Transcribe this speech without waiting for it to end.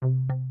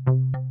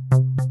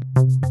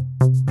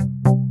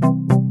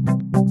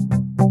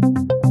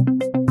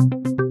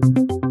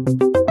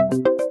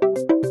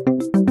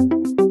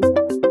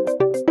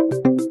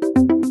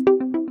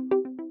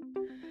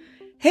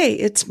Hey,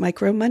 it's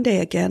Micro Monday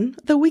again,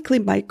 the weekly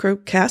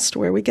microcast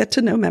where we get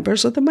to know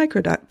members of the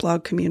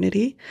Micro.blog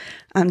community.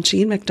 I'm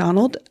Jean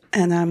McDonald,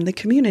 and I'm the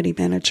community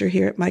manager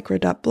here at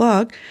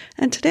Micro.blog,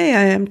 and today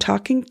I am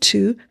talking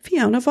to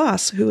Fiona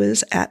Voss, who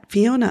is at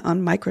Fiona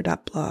on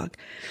Micro.blog.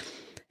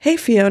 Hey,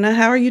 Fiona,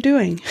 how are you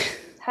doing?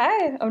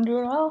 Hi, I'm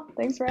doing well.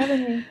 Thanks for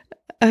having me.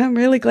 I'm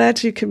really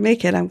glad you could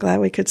make it. I'm glad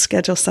we could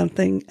schedule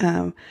something,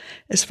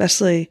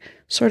 especially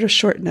sort of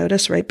short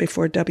notice right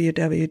before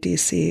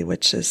WWDC,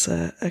 which is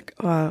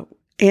a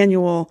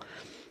annual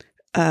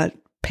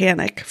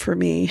panic for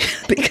me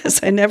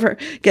because I never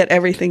get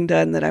everything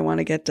done that I want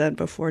to get done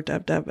before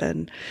WW.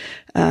 And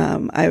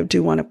I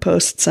do want to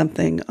post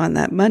something on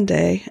that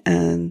Monday,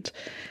 and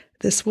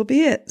this will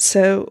be it.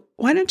 So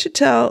why don't you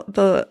tell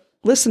the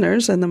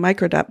listeners and the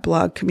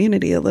Micro.blog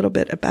community a little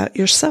bit about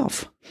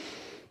yourself?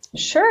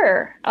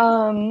 Sure.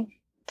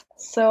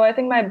 So I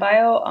think my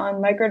bio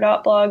on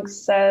Micro.blog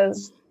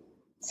says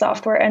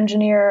software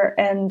engineer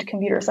and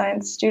computer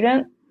science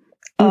student,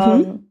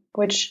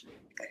 which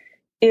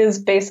is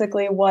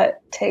basically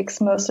what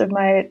takes most of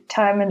my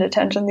time and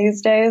attention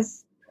these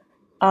days.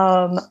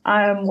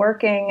 I'm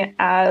working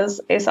as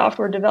a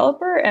software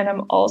developer, and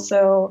I'm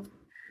also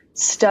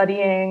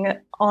studying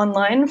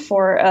online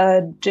for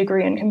a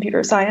degree in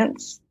computer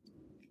science.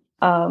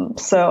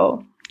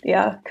 So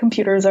yeah,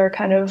 computers are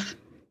kind of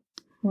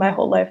my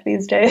whole life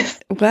these days.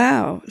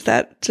 Wow,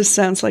 that just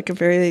sounds like a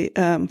very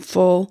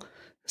full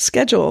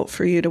schedule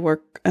for you to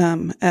work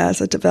as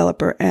a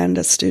developer and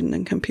a student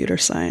in computer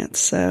science.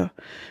 So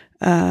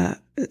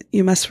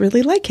you must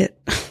really like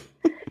it.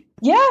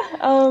 Yeah,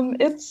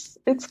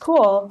 it's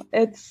cool.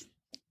 It's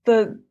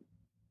the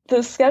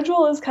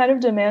schedule is kind of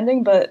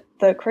demanding, but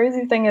the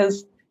crazy thing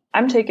is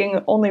I'm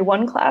taking only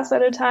one class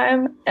at a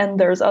time, and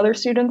there's other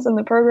students in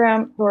the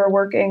program who are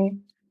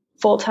working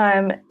full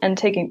time and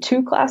taking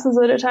two classes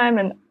at a time,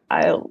 and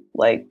I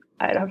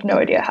have no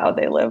idea how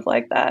they live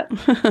like that.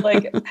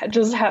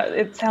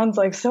 It sounds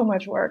like so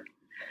much work.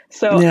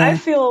 So yeah. I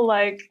feel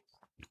like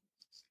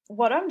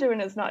what I'm doing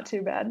is not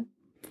too bad.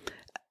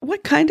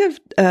 What kind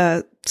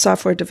of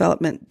software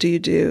development do you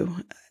do,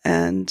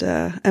 and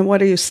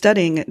what are you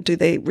studying? Do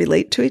they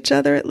relate to each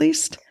other at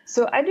least?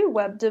 So I do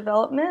web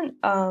development.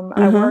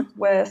 I work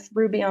with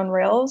Ruby on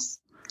Rails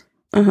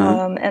and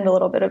a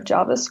little bit of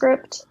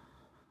JavaScript.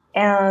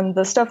 And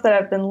the stuff that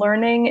I've been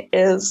learning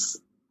is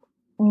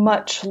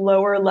much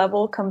lower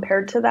level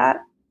compared to that.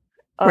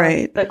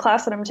 Right. The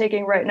class that I'm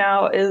taking right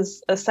now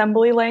is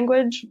assembly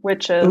language,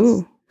 which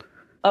is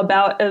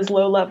about as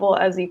low level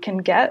as you can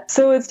get.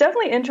 So it's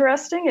definitely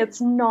interesting.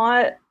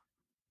 I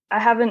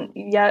haven't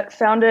yet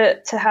found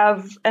it to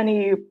have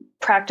any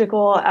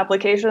practical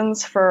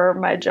applications for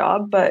my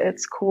job, but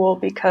it's cool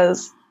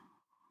because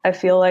I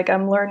feel like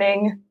I'm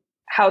learning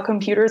how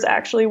computers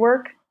actually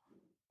work.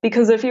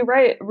 Because if you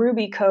write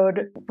Ruby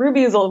code,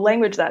 Ruby is a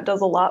language that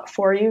does a lot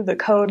for you. The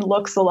code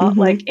looks a lot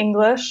like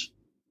English.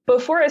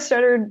 Before I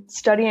started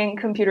studying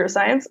computer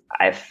science,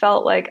 I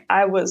felt like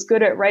I was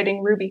good at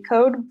writing Ruby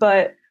code,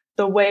 but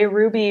the way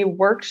Ruby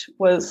worked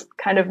was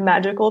kind of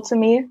magical to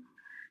me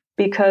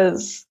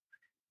because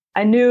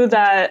I knew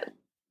that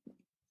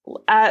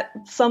at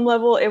some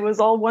level it was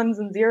all ones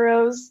and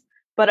zeros,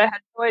 but I had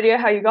no idea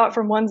how you got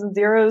from ones and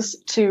zeros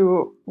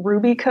to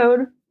Ruby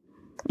code.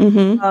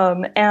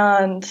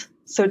 And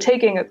so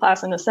taking a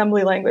class in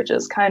assembly language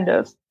is kind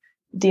of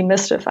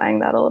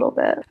demystifying that a little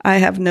bit. I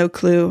have no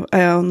clue.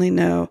 I only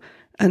know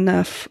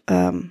enough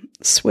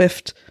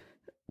Swift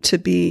to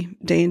be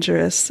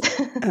dangerous.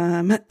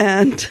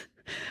 And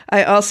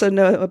I also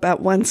know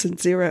about ones and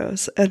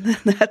zeros, and then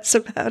that's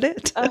about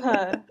it.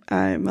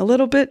 I'm a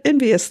little bit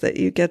envious that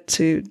you get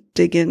to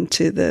dig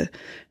into the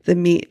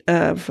meat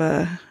of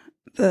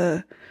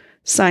the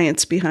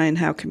science behind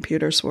how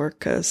computers work,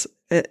 because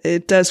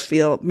it does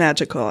feel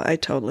magical. I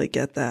totally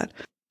get that.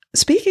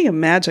 Speaking of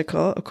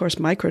magical, of course,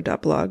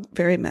 Micro.blog,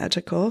 very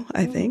magical,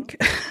 I think.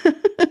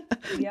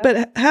 Yep.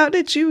 But how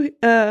did you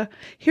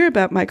hear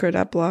about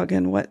Micro.blog,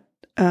 and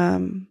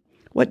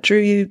what drew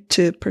you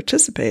to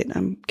participate?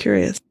 I'm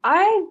curious.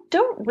 I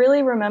don't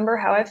really remember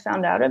how I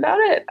found out about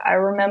it. I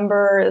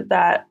remember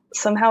that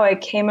somehow I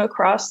came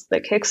across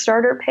the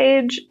Kickstarter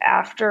page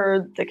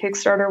after the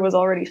Kickstarter was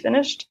already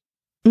finished.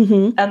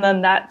 And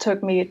then that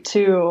took me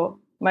to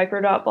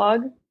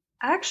Micro.blog.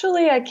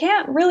 Actually, I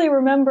can't really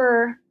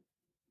remember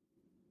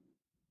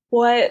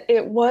what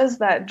it was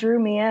that drew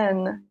me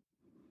in.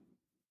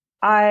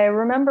 I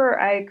remember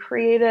I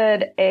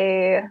created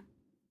a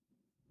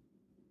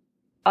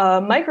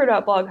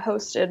Micro.blog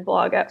hosted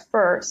blog at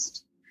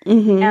first,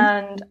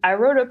 and I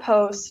wrote a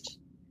post,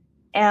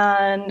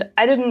 and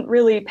I didn't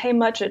really pay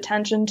much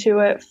attention to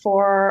it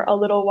for a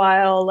little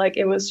while. Like,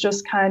 it was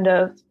just kind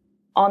of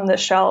on the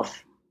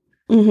shelf.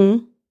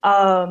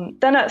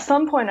 Then at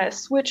some point I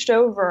switched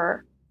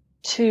over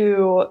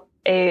to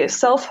a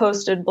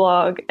self-hosted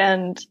blog,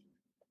 and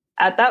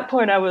at that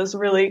point I was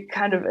really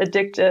kind of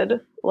addicted.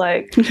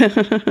 Like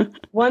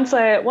once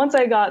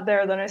I got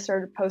there, then I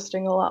started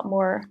posting a lot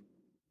more.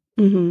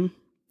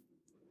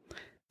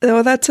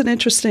 Well, that's an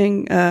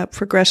interesting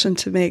progression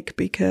to make,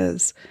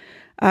 because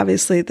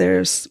obviously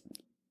there's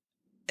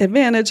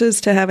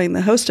advantages to having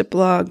the hosted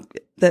blog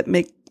that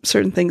make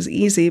certain things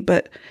easy.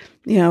 But,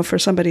 for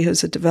somebody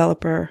who's a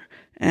developer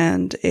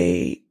and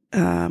a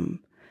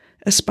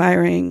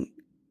aspiring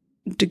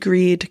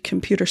degreed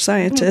computer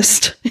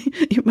scientist,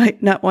 you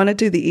might not want to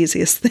do the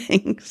easiest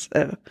things.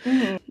 So,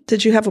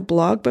 Did you have a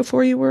blog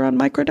before you were on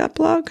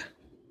Micro.blog?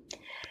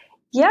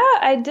 Yeah,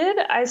 I did.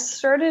 I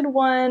started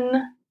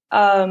one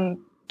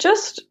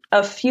just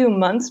a few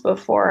months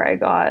before I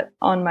got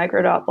on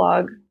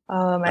Micro.blog.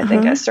 I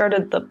think I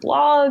started the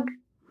blog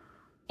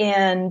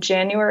in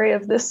January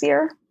of this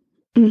year.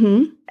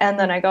 And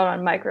then I got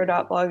on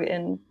Micro.blog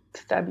in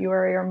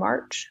February or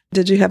March.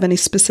 Did you have any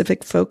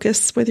specific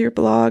focus with your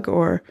blog,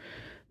 or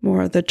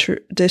more the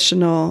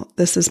traditional,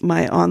 this is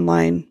my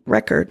online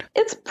record?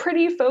 It's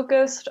pretty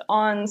focused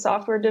on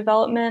software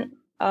development.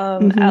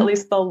 At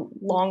least the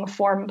long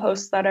form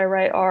posts that I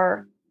write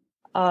are.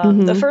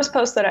 The first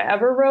post that I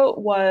ever wrote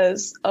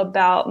was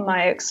about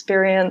my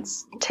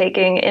experience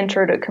taking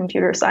Intro to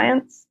Computer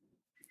Science.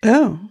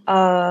 Oh.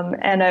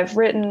 And I've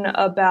written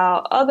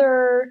about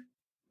other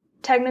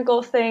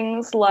technical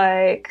things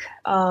like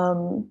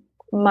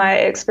my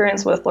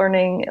experience with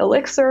learning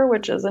Elixir,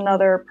 which is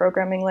another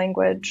programming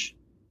language.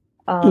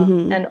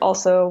 And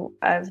also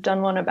I've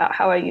done one about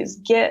how I use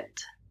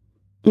Git.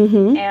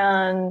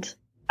 And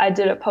I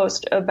did a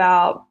post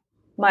about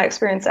my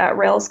experience at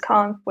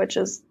RailsConf, which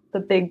is the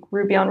big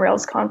Ruby on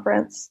Rails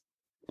conference.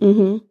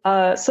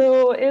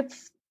 So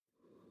it's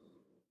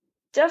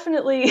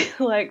definitely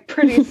like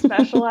pretty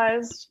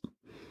specialized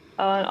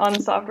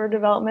on software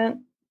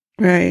development.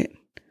 Right.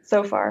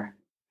 So far.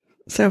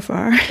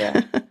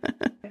 Yeah.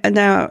 And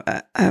now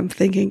I'm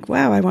thinking,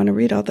 wow, I want to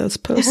read all those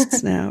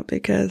posts now,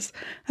 because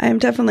I am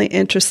definitely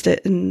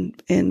interested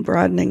in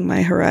broadening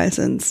my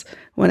horizons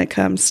when it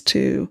comes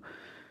to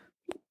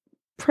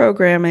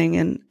programming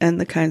and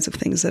the kinds of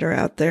things that are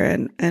out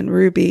there. And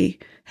Ruby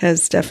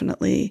has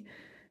definitely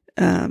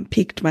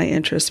piqued my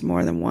interest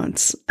more than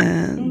once.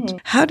 And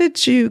how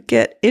did you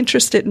get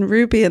interested in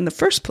Ruby in the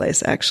first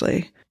place,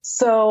 actually?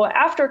 So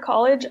after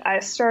college, I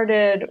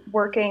started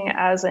working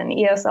as an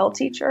ESL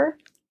teacher,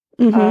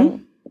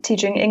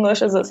 teaching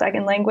English as a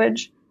second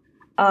language.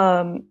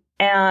 And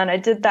I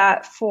did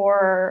that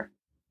for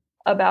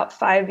about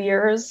 5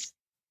 years.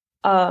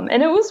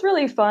 And it was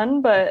really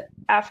fun, but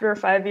after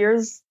 5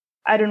 years,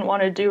 I didn't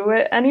want to do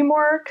it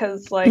anymore,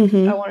 because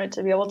I wanted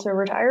to be able to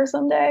retire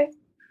someday.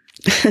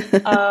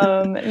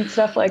 And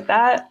stuff like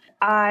that.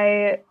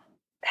 I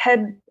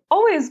had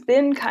always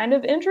been kind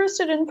of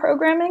interested in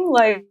programming.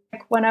 Like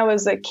when I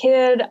was a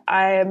kid,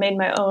 I made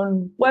my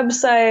own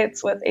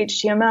websites with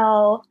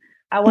HTML.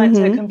 I went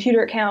to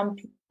computer camp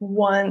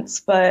once,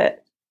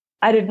 but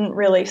I didn't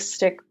really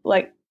stick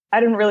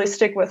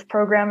with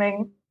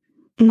programming.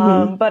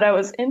 But I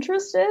was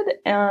interested,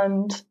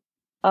 and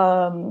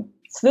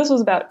so this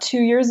was about 2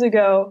 years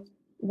ago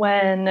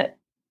when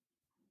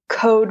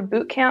code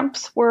boot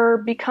camps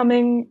were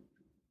becoming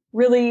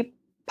really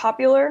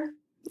popular.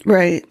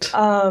 Right.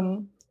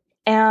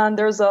 And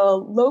there's a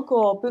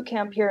local boot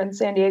camp here in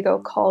San Diego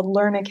called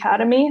Learn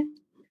Academy,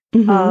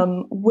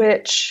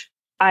 which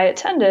I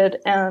attended.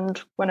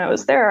 And when I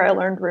was there, I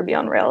learned Ruby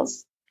on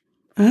Rails.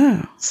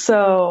 Oh.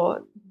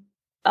 So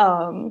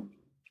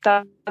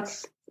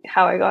that's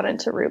how I got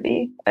into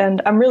Ruby.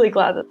 And I'm really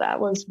glad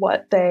that was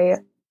what they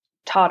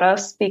taught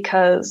us,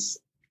 because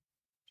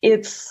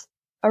it's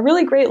a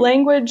really great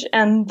language,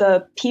 and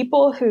the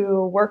people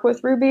who work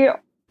with Ruby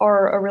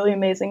are a really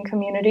amazing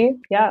community.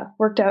 Yeah,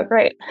 worked out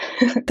great.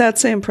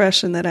 That's the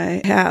impression that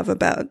I have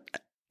about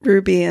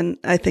Ruby, and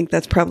I think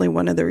that's probably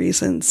one of the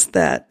reasons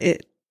that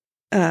it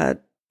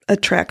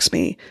attracts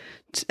me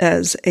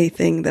as a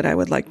thing that I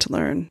would like to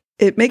learn.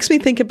 It makes me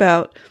think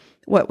about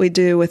what we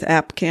do with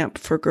App Camp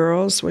for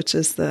Girls, which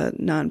is the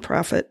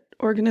nonprofit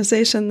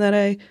organization that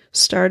I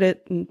started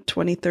in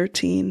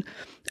 2013.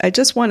 I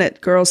just wanted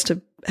girls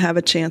to have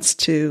a chance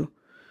to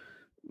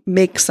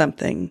make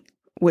something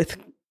with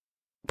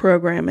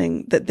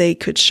programming that they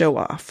could show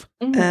off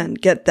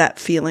and get that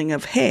feeling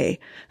of, hey,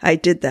 I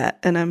did that.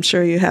 And I'm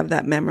sure you have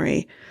that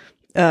memory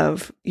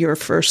of your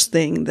first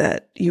thing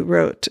that you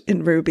wrote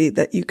in Ruby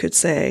that you could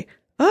say,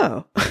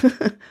 oh,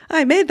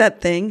 I made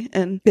that thing.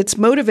 And it's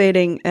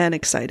motivating and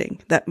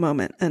exciting, that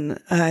moment. And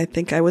I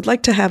think I would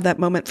like to have that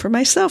moment for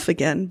myself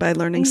again by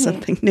learning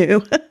something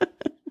new.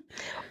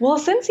 Well,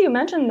 since you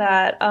mentioned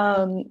that,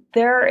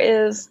 there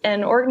is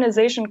an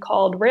organization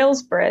called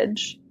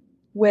RailsBridge,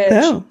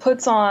 which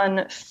puts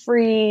on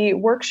free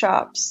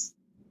workshops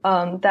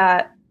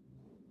that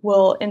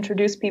will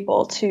introduce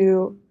people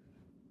to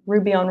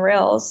Ruby on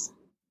Rails.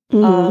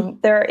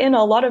 They're in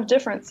a lot of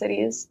different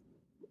cities.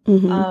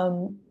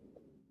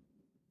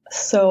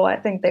 So I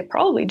think they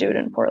probably do it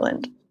in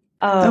Portland.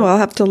 I'll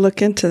have to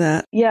look into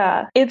that.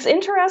 Yeah, it's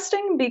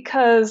interesting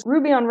because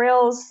Ruby on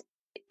Rails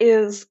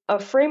is a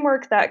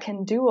framework that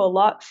can do a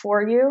lot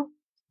for you.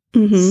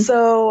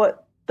 So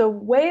the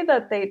way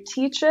that they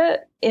teach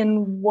it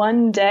in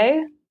one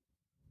day,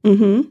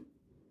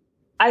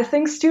 I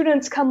think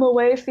students come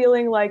away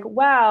feeling like,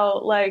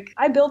 wow, like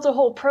I built a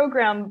whole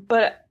program,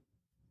 but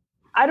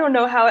I don't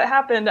know how it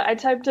happened. I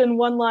typed in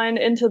one line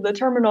into the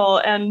terminal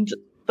and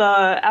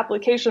the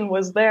application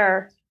was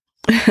there.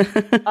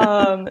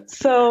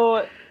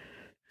 So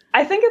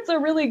I think it's a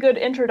really good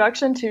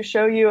introduction to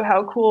show you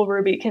how cool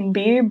Ruby can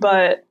be.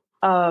 But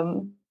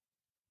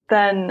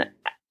then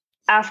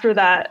after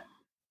that,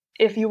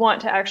 if you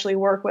want to actually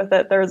work with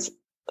it, there's,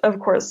 of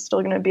course, still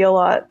going to be a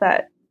lot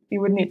that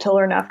you would need to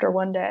learn after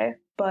one day.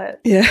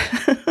 But yeah,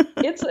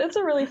 it's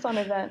a really fun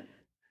event.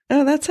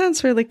 Oh, that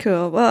sounds really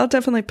cool. Well, I'll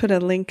definitely put a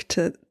link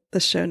to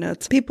the show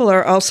notes. People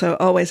are also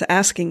always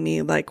asking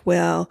me, like,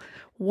 well,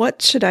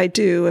 what should I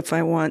do if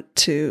I want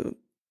to,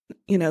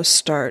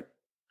 start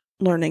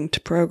learning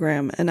to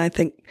program? And I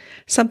think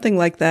something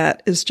like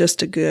that is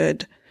just a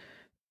good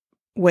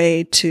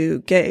way to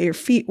get your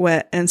feet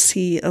wet and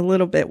see a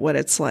little bit what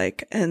it's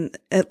like, and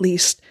at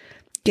least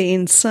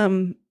gain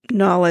some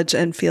knowledge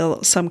and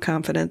feel some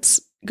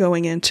confidence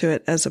going into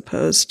it, as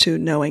opposed to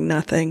knowing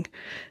nothing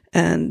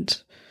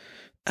and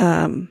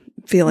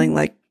feeling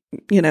like,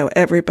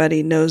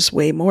 everybody knows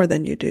way more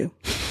than you do.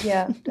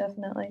 Yeah,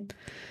 definitely.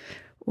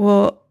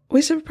 Well,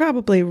 we should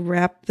probably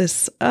wrap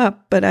this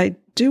up, but I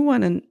do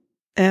want to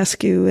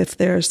ask you if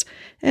there's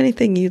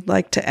anything you'd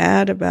like to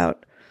add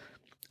about,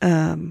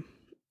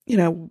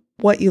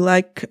 what you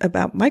like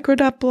about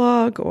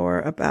Micro.blog,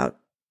 or about,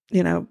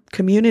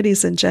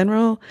 communities in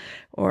general,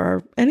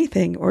 or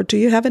anything. Or do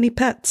you have any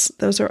pets?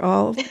 Those are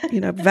all,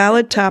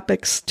 valid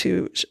topics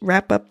to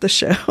wrap up the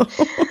show.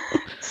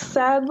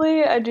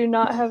 Sadly, I do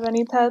not have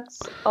any pets,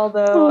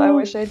 although I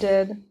wish I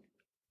did.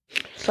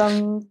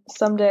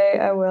 Someday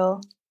I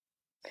will.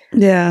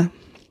 Yeah.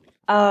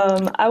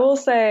 I will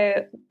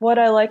say what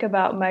I like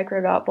about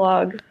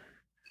Micro.blog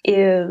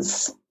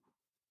is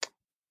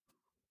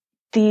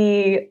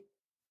the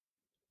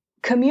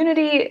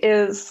community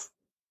is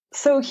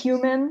so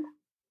human.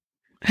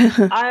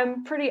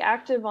 I'm pretty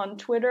active on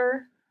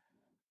Twitter.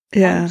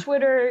 Yeah. On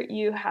Twitter,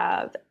 you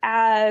have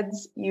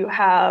ads, you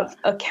have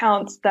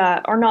accounts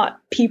that are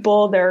not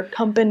people, they're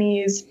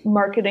companies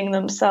marketing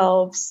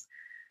themselves.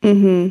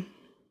 Mm-hmm.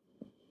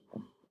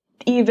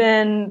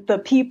 Even the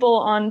people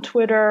on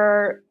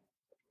Twitter,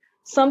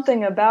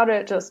 something about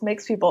it just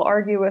makes people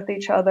argue with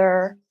each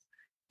other.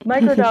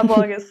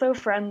 Micro.blog is so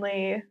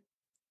friendly.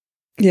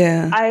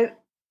 Yeah.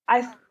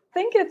 I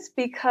think it's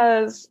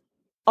because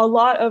a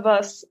lot of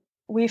us,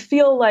 we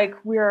feel like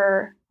we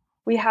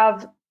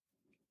have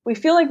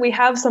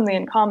something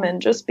in common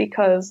just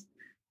because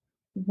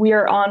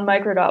we're on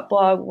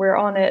Micro.blog. We're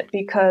on it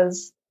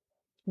because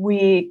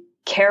we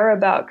care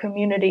about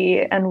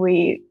community and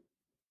we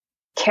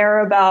care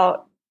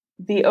about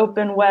the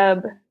open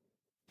web.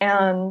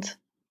 And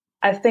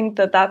I think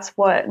that that's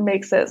what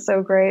makes it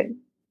so great.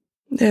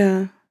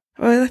 Yeah.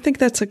 Well, I think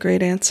that's a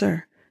great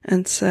answer.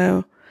 And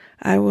so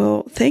I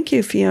will thank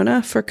you,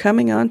 Fiona, for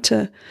coming on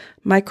to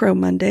Micro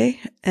Monday.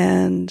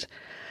 And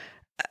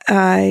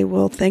I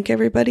will thank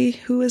everybody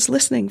who is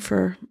listening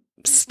for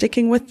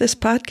sticking with this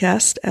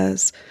podcast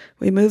as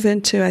we move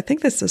into, I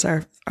think this is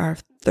our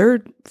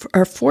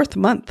fourth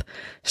month.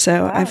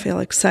 So wow. I feel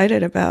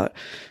excited about,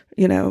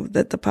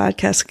 that the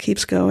podcast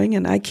keeps going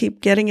and I keep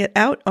getting it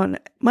out on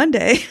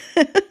Monday.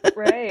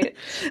 Right.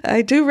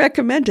 I do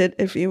recommend it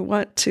if you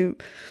want to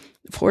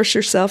force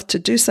yourself to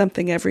do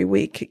something every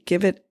week.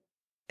 Give it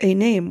a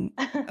name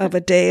of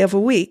a day of a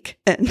week,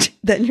 and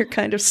then you're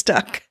kind of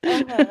stuck.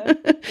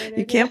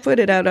 You can't put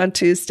it out on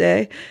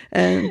Tuesday,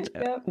 and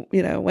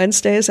yep.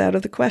 Wednesday is out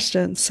of the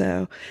question.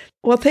 So,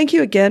 well, thank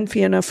you again,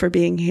 Fiona, for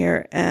being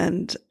here,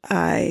 and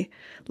I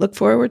look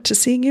forward to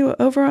seeing you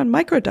over on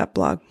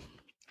Micro.blog.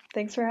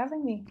 Thanks for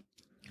having me.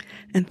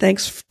 And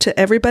thanks to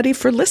everybody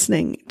for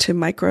listening to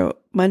Micro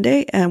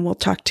Monday, and we'll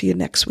talk to you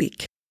next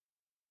week.